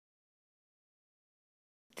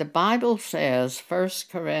The Bible says, 1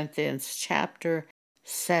 Corinthians chapter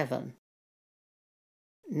 7,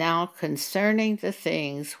 "Now concerning the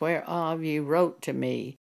things whereof ye wrote to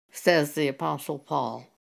me, says the Apostle Paul,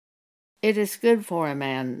 it is good for a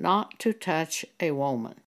man not to touch a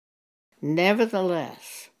woman.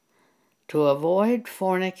 Nevertheless, to avoid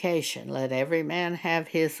fornication, let every man have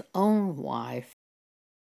his own wife,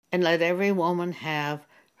 and let every woman have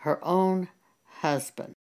her own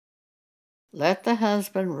husband. Let the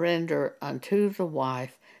husband render unto the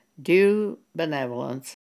wife due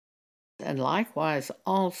benevolence, and likewise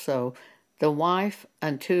also the wife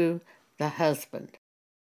unto the husband.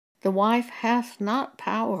 The wife hath not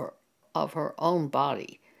power of her own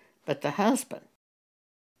body, but the husband.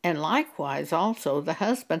 And likewise also the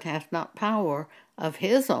husband hath not power of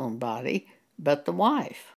his own body, but the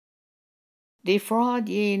wife. Defraud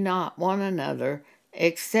ye not one another,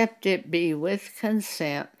 except it be with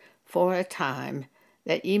consent for a time,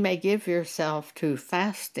 that ye may give yourself to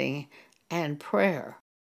fasting and prayer,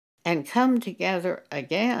 and come together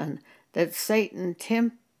again, that Satan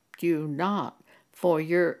tempt you not for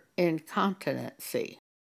your incontinency."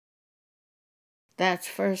 That's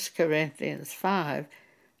 1 Corinthians 5,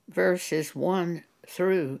 verses 1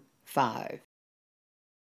 through 5.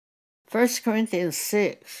 1 Corinthians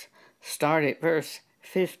 6, start at verse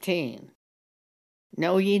 15.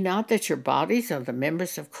 "Know ye not that your bodies are the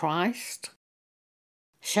members of Christ?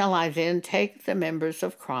 Shall I then take the members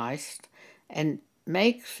of Christ and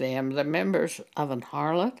make them the members of an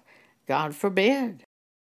harlot? God forbid.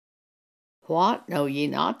 What, know ye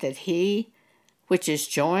not that he which is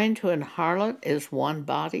joined to an harlot is one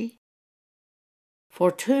body? For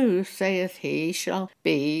two, saith he, shall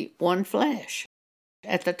be one flesh."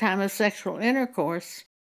 At the time of sexual intercourse,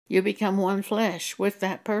 you become one flesh with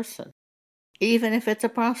that person, even if it's a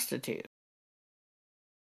prostitute.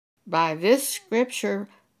 By this scripture,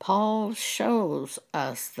 Paul shows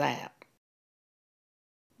us that.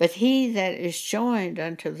 "But he that is joined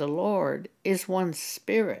unto the Lord is one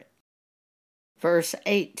spirit." Verse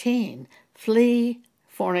 18, "Flee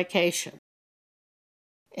fornication.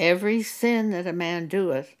 Every sin that a man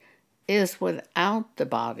doeth is without the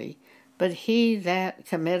body, but he that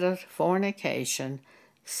committeth fornication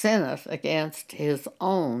sinneth against his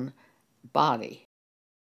own body."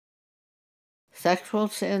 Sexual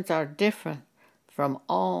sins are different from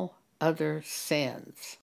all other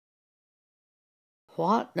sins.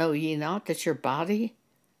 "What, know ye not that your body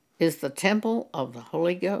is the temple of the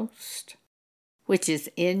Holy Ghost, which is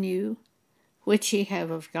in you, which ye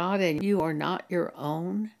have of God, and you are not your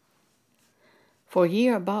own? For ye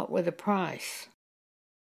are bought with a price.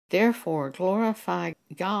 Therefore glorify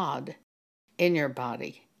God in your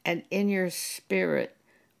body and in your spirit,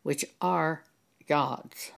 which are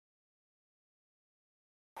God's."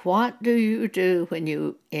 What do you do when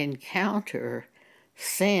you encounter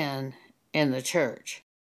sin in the church?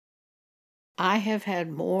 I have had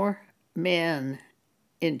more men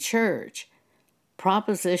in church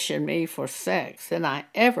proposition me for sex than I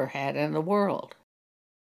ever had in the world.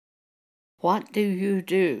 What do you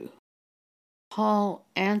do? Paul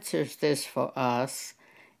answers this for us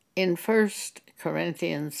in 1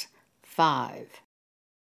 Corinthians 5.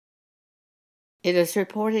 "It is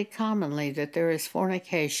reported commonly that there is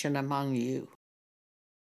fornication among you,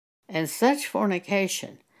 and such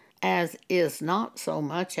fornication as is not so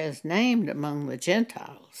much as named among the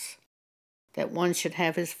Gentiles, that one should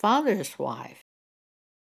have his father's wife.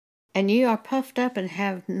 And ye are puffed up and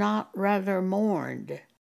have not rather mourned,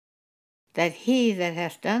 that he that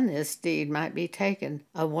hath done this deed might be taken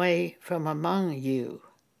away from among you.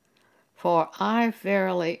 For I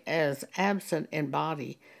verily, as absent in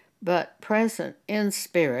body, but present in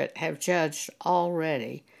spirit, have judged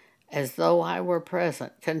already, as though I were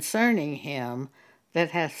present, concerning him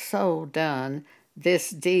that hath so done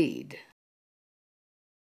this deed.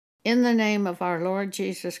 In the name of our Lord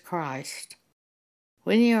Jesus Christ,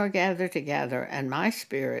 when ye are gathered together, and my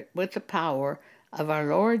spirit, with the power of our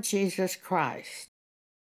Lord Jesus Christ,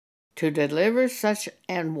 to deliver such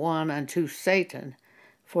an one unto Satan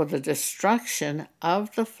for the destruction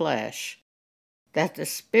of the flesh, that the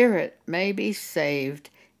spirit may be saved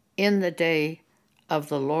in the day of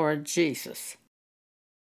the Lord Jesus."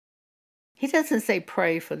 He doesn't say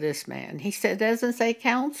pray for this man. He doesn't say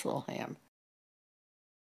counsel him.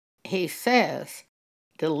 He says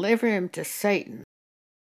deliver him to Satan.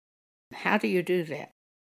 How do you do that?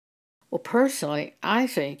 Well, personally, I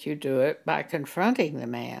think you do it by confronting the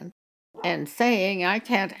man and saying, "I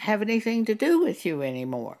can't have anything to do with you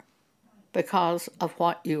anymore because of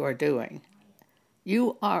what you are doing.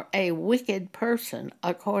 You are a wicked person,"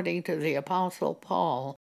 according to the Apostle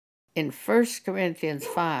Paul in 1 Corinthians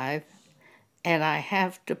 5, and I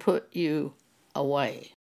have to put you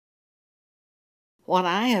away. What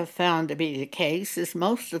I have found to be the case is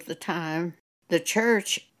most of the time the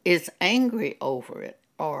church is angry over it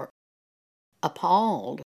or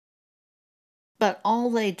appalled, but all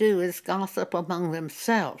they do is gossip among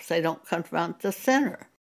themselves. They don't confront the sinner.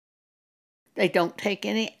 They don't take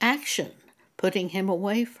any action, putting him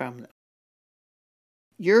away from them.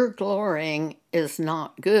 Your glorying is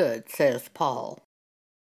not good, says Paul.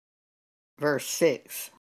 Verse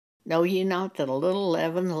 6, know ye not that a little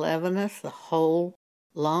leaven leaveneth the whole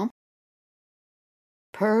lump?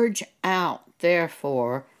 Purge out,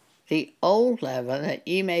 therefore, the old leaven, that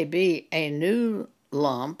ye may be a new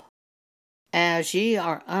lump, as ye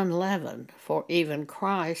are unleavened. For even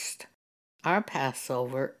Christ, our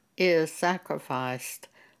Passover, is sacrificed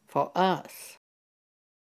for us.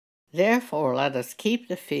 Therefore let us keep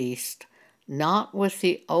the feast, not with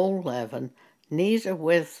the old leaven, neither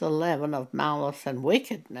with the leaven of malice and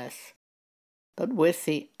wickedness, but with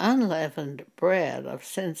the unleavened bread of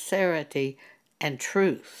sincerity and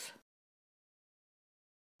truth.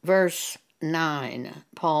 Verse 9,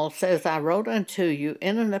 Paul says, I wrote unto you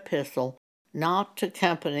in an epistle not to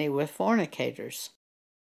company with fornicators,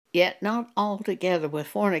 yet not altogether with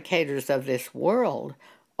fornicators of this world,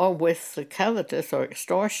 or with the covetous or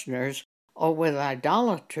extortioners, or with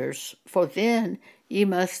idolaters, for then ye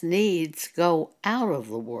must needs go out of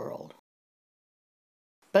the world.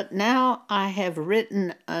 But now I have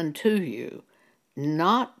written unto you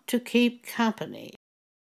not to keep company,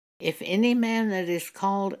 if any man that is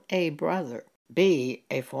called a brother be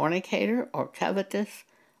a fornicator, or covetous,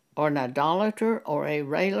 or an idolater, or a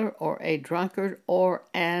railer, or a drunkard, or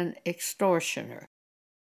an extortioner.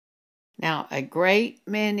 Now, a great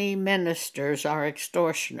many ministers are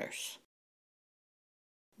extortioners.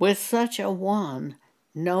 With such a one,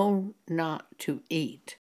 know not to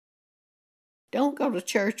eat. Don't go to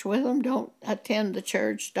church with them. Don't attend the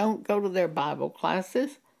church. Don't go to their Bible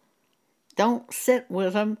classes. Don't sit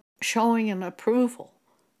with them showing an approval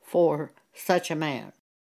for such a man.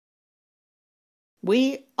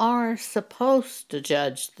 We are supposed to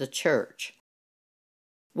judge the church.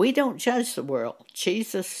 We don't judge the world.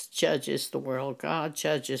 Jesus judges the world. God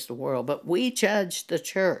judges the world. But we judge the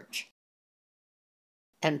church.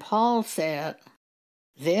 And Paul said,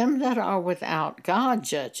 them that are without, God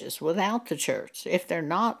judges without the church. If they're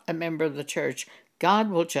not a member of the church, God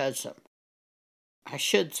will judge them. I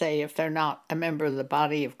should say, if they're not a member of the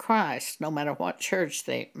body of Christ, no matter what church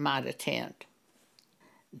they might attend.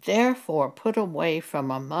 Therefore, put away from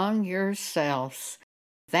among yourselves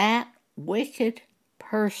that wicked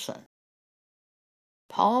person.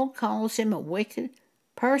 Paul calls him a wicked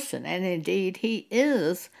person, and indeed he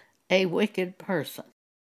is a wicked person,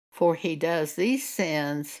 for he does these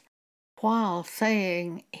sins while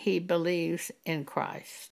saying he believes in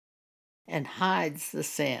Christ and hides the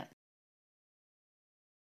sin.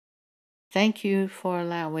 Thank you for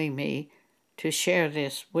allowing me to share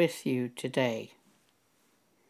this with you today.